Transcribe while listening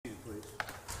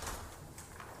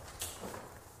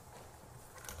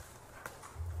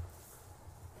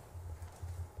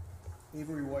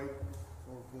Avery White,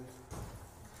 forward please.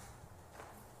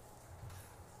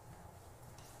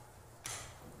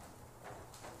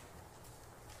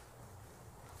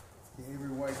 Okay,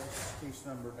 Avery White, case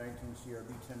number 19 CRB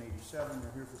 1087.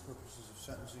 We're here for purposes of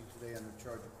sentencing today under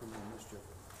charge of criminal mischief.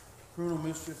 Criminal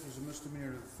mischief is a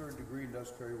misdemeanor to the third degree and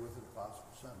does carry with it a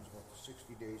possible sentence of up to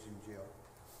 60 days in jail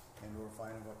and or a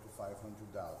fine of up to $500.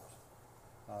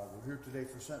 We're here today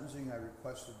for sentencing. I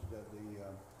requested that the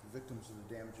victims of the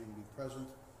damaging be present,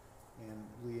 and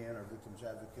Leanne, our victim's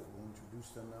advocate, will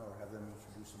introduce them now, or have them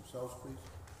introduce themselves, please.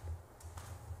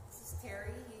 This is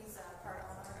Terry. He's part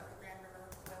owner of the Grand River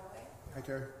Railway. Hi,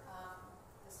 Terry.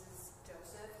 This is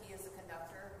Joseph. He is the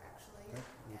conductor, actually. Okay.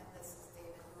 And this is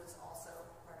David, who is also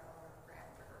part owner of the Grand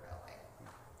River Railway.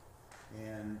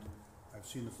 And I've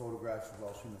seen the photographs. We've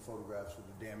all seen the photographs of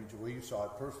the damage. Well, you saw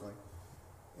it personally.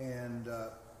 And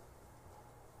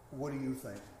what do you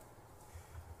think?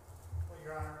 Well,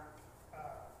 Your Honor,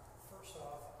 first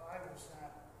off, I was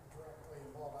not directly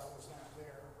involved. I was not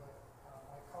there, but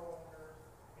my co-owner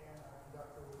and our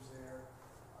conductor was there.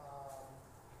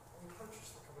 We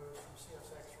purchased the caboose from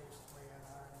CSX recently and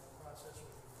are in the process of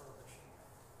refurbishing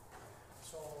it.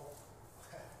 So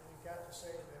we've got to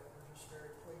say that we're just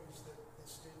very pleased that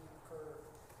this didn't occur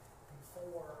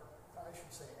before, I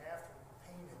should say after we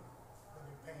painted the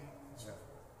new paint and so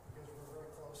forth, because we're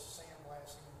very close to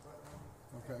sandblasting and putting in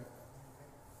Okay. new paint.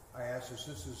 I asked this.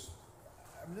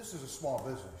 This is a small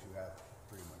business you have,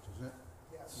 pretty much, isn't it?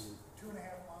 Yes, 2.5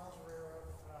 miles of railroad.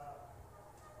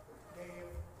 Dave,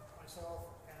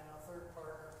 myself, and our third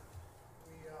partner,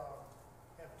 we have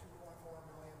a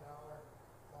 $2.4 million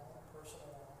loan,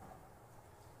 personal loan,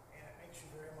 and it makes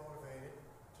you very motivated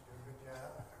to do a good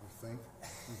job. I think.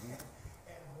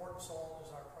 And Morton Salt is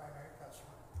our primary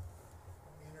customer.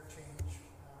 And we interchange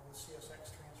with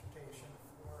CSX Transportation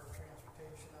for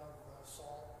transportation of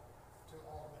salt to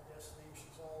ultimate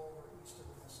destinations all over east of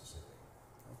the Mississippi.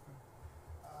 Okay.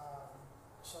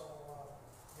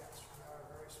 Yes, we are a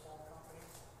very small company.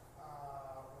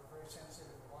 We're very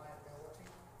sensitive to liability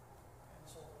and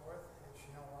so forth. As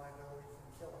you know, liability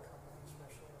can kill a company,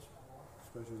 especially a small one.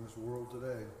 Especially in this world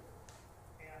today.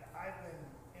 And I've been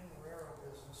in the railroad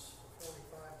business for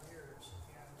 45 years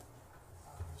and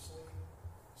obviously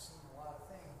seen a lot of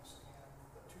things. And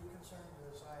the two concerns,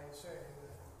 as I say,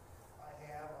 that I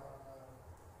have are that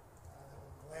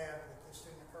we're glad that this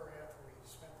didn't occur after we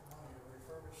spent the money to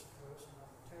refurbish the caboose. And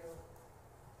number two,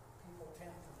 people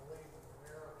tend to believe that the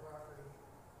railroad property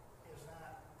is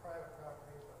not private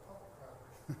property but public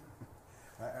property.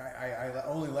 I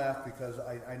only laugh because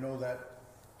I know that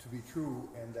to be true,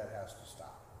 and that has to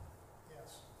stop.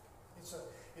 Yes,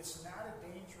 it's not a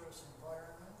dangerous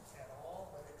environment at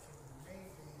all, but it can be made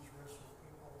dangerous with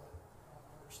people that don't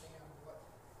understand what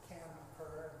can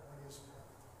occur and what isn't.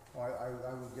 Well, I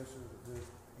would guess there's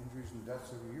injuries and deaths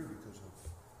every year because of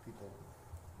people,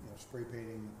 spray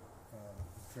painting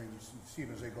trains. You see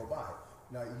them as they go by.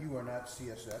 Now, you are not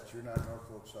CSX, you're not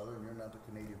Norfolk Southern, you're not the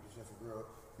Canadian Pacific Railroad.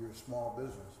 You're a small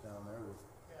business down there with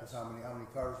how many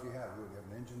cars do you have? You have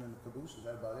an engine and a caboose. Is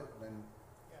that about it? Then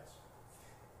yes.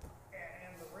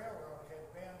 And the railroad had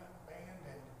been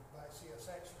abandoned by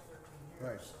CSX for 13 years.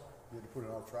 Right. So you had to put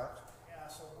it on tracks. yeah,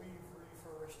 so we've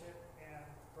refurbished it and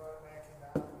brought it back into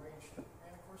operation.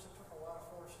 And of course, it took a lot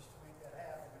of forces to make that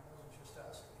happen. It wasn't just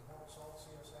us. It was Morton Salt,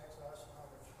 CSX, us, and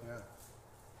others. But Yeah.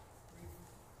 we've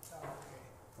done okay.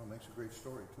 Well, it makes a great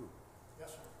story too.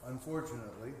 Yes, sir.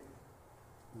 Unfortunately,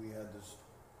 we had this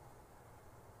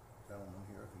gentleman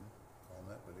here, if you call him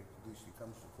that, but at least he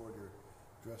comes to court here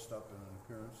dressed up in an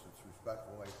appearance that's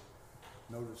respectful. I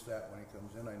noticed that when he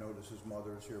comes in. I notice his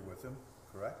mother is here with him,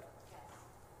 correct? Yes.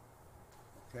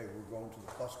 Okay, we're going to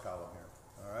the plus column here,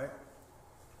 all right?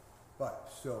 But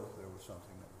still, there was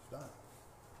something that was done.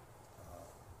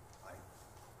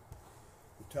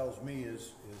 It tells me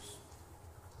is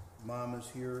mom is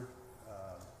here.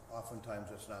 Oftentimes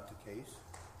that's not the case.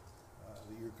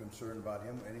 That you're concerned about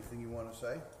him. Anything you want to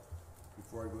say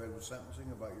before I go ahead with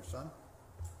sentencing about your son?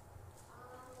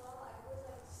 Well, I would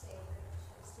like to say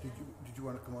that Did you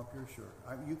want to come up here? Sure.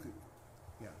 You could.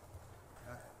 Yeah.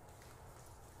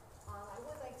 I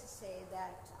would like to say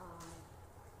that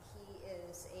he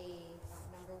is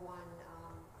number one,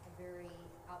 a very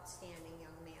outstanding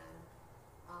young man.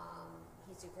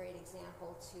 He's a great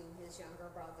example to his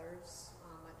younger brothers.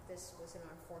 This was an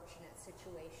unfortunate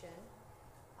situation.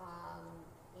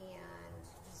 And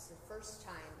this is the first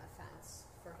time offense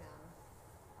for him.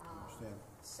 I understand.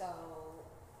 So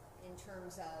in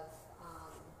terms of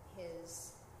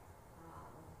his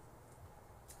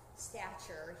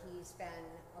stature, he's been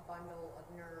a bundle of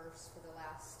nerves for the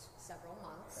last several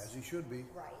months. As he should be.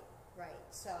 Right. right.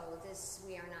 So this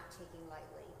we are not taking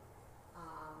lightly.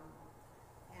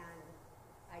 And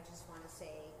I just want to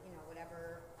say, you know,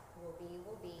 whatever will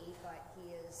be, but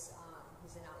he's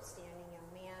an outstanding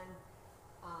young man.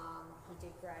 He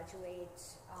did graduate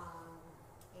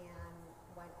and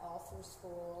went all through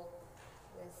school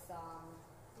with,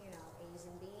 you know, A's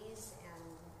and B's, and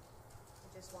I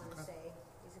just want to Okay. say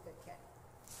he's a good kid.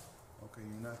 Okay,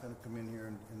 you're not gonna come in here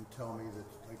and tell me that,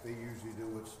 like they usually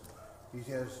do, he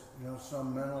has, you know,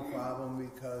 some mental problem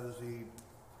because he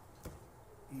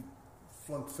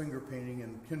flunked finger painting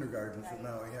in kindergarten, so Right.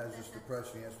 now he has this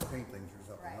depression, he has to paint things or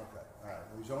something, Right. okay, all right,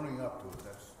 well, he's owning up to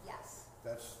it, Yes.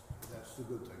 that's the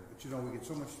good thing, but you know, we get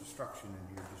so much destruction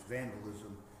in here, just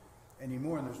vandalism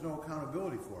anymore, and there's no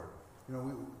accountability for it, you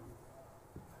know,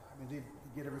 they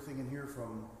get everything in here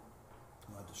from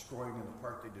destroying in the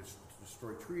park, they just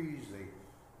destroy trees,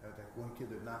 that one kid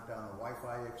that knocked down the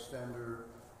Wi-Fi extender,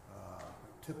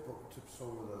 tips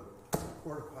over the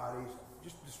porta potties,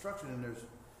 just destruction, and there's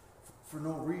for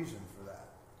no reason for that,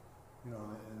 you know,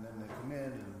 and then they come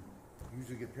in and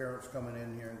usually get parents coming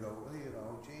in here and go, well, you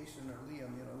know, Jason or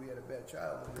Liam, you know, we had a bad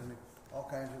childhood, and all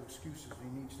kinds of excuses, he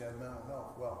needs to have mental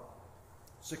health. Well,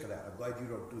 sick of that, I'm glad you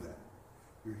don't do that.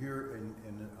 You're here, and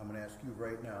I'm going to ask you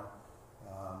right now,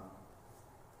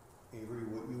 Avery,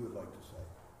 what you would like to say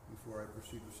before I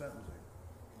proceed with sentencing.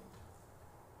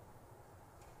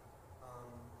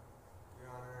 Your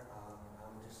Honor,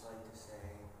 I would just like to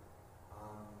say,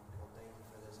 well, thank you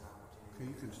for this opportunity. Okay,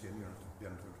 you can stand, you don't have to get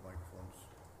into the microphones.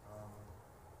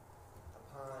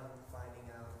 Upon finding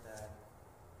out that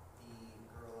the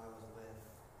girl I was with,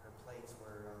 her plates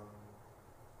were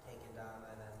taken down,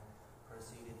 I then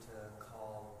proceeded to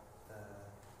call the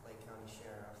Lake County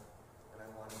Sheriff, and I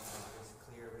wanted to just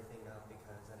clear everything up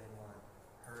because I didn't want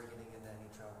her getting into any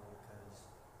trouble because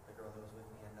the girl that was with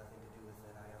me had nothing to do with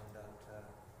it. I owned up to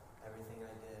everything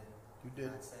I did. You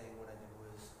did. Not saying what I did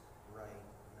was right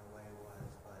in the way it was,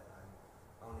 but I'm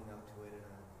owning up to it and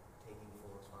I'm taking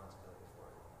full responsibility for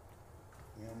it.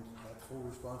 And that full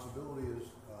responsibility is,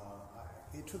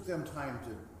 it took them time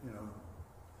to, you know,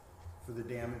 for the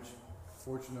damage.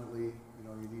 Fortunately, you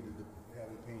know, you needed to have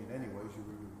it painted anyways. You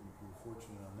were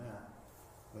fortunate on that.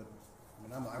 But I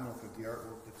mean, I'm looking at the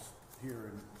artwork that's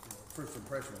here, and you know, first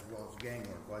impression as well as gang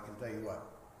work. Well, I can tell you what,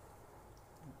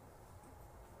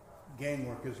 gang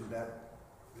work isn't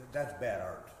that's bad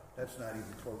art. That's not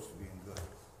even close to being good.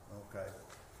 Okay.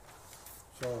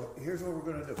 So here's what we're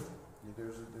going to do.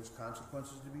 There's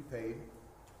consequences to be paid,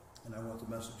 and I want the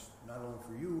message not only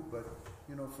for you, but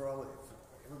you know, for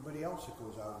everybody else that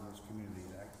goes out in this community.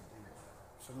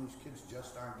 Some of these kids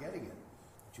just aren't getting it.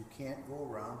 But you can't go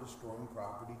around destroying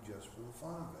property just for the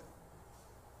fun of it.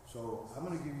 So I'm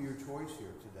going to give you your choice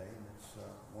here today, and it's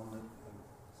one that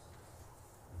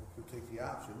I hope you'll take the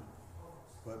option.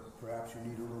 But perhaps you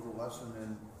need a little lesson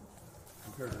in,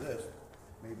 compared to this,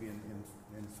 maybe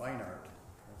in fine art.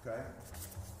 Okay.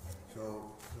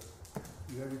 So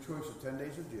you have your choice of 10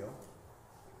 days of jail,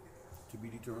 to be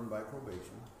determined by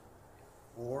probation,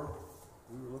 or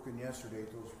we were looking yesterday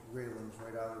at those railings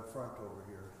right out in front over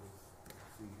here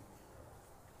with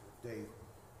Dave,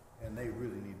 and they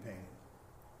really need painting.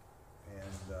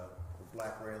 And the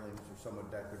black railings are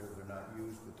somewhat decorative; they're not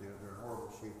used, but they're in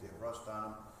horrible shape. They have rust on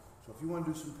them. So if you want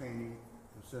to do some painting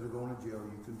instead of going to jail,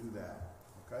 you can do that.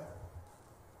 Okay?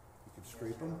 You can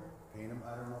scrape them, paint them.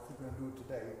 I don't know if you're going to do it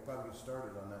today. You probably get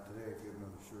started on that today if you have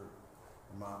another shirt.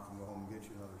 Your mom can go home and get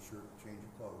you another shirt and change your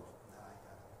clothes. No, I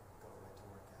gotta go right to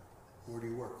work after this. Where do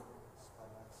you work? Spud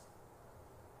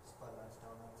Nuts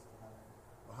Donuts.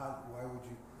 Well, why would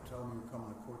you tell me you're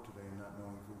coming to court today and not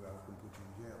knowing if I was going to put you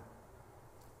in jail?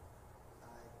 I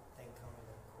think coming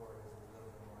to court is a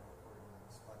little bit more important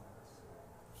than Spud Nuts.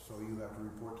 So you have to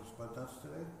report to Spud Nuts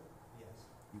today? Yes.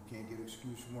 You can't get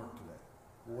excuse from work today.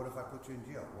 Well, what if I put you in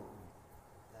jail?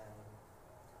 Then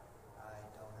I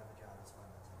don't have a job at Spud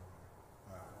Nuts anymore.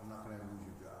 All right, I'm not going to lose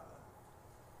your job then.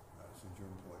 All right, since you're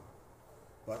employed.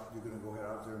 But you're going to go ahead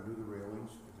out there and do the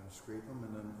railings. You're going to scrape them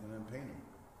and then paint them.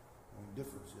 The only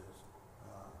difference is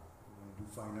you're going to do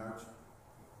fine arts.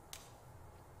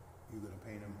 You're going to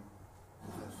paint them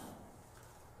with this.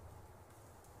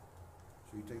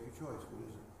 So you take your choice. What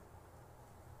is it?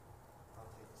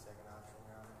 I'll take the second option,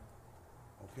 Your Honor.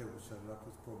 Okay, we'll set it up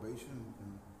with probation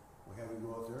and we'll have you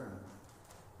go out there, and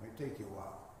it might take you a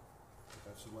while.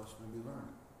 But that's a lesson to be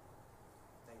learned.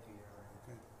 Thank you, Your Honor.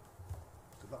 Okay.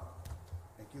 Good luck.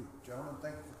 Thank you. Gentlemen,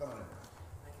 thank you for coming in.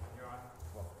 Thank you, Your Honor.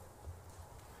 Welcome.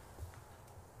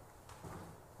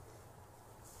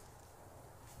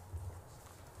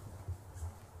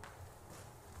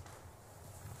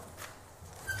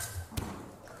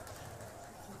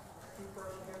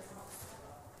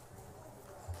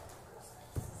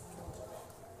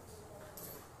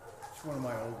 It's one of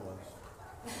my old ones.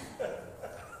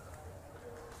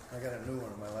 I got a new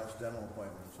one in my last dental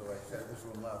appointment, so I said this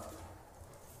one left.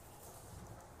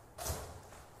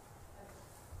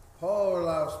 Paul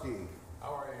Orlowski,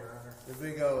 How are you, Your Honor? the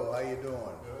big O, how you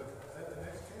doing? Good. Is that the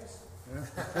next case?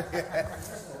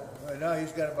 Right now,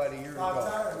 he's got about a year to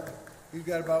go. He's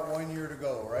got about 1 year to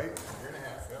go, right? Year and a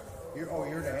half, yep. Year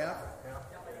and a half? Yeah.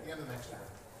 The end of next year.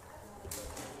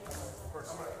 Of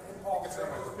course. Paul, can I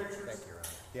have those pictures? Thank you, Your Honor.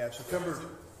 Yeah, September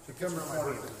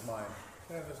 20th is mine.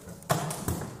 Can I have this? My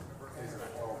birthday's in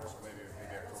October, so maybe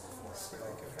October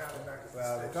 4th.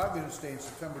 Well, they taught me to stay in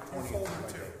September 20th. is my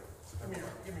day.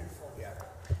 Give me your phone. Yeah.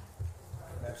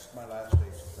 That's my last day,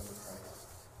 September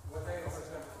 20th. What day is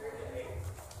September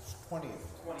 28th? 20th.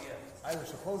 20th. I was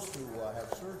supposed to have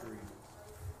surgery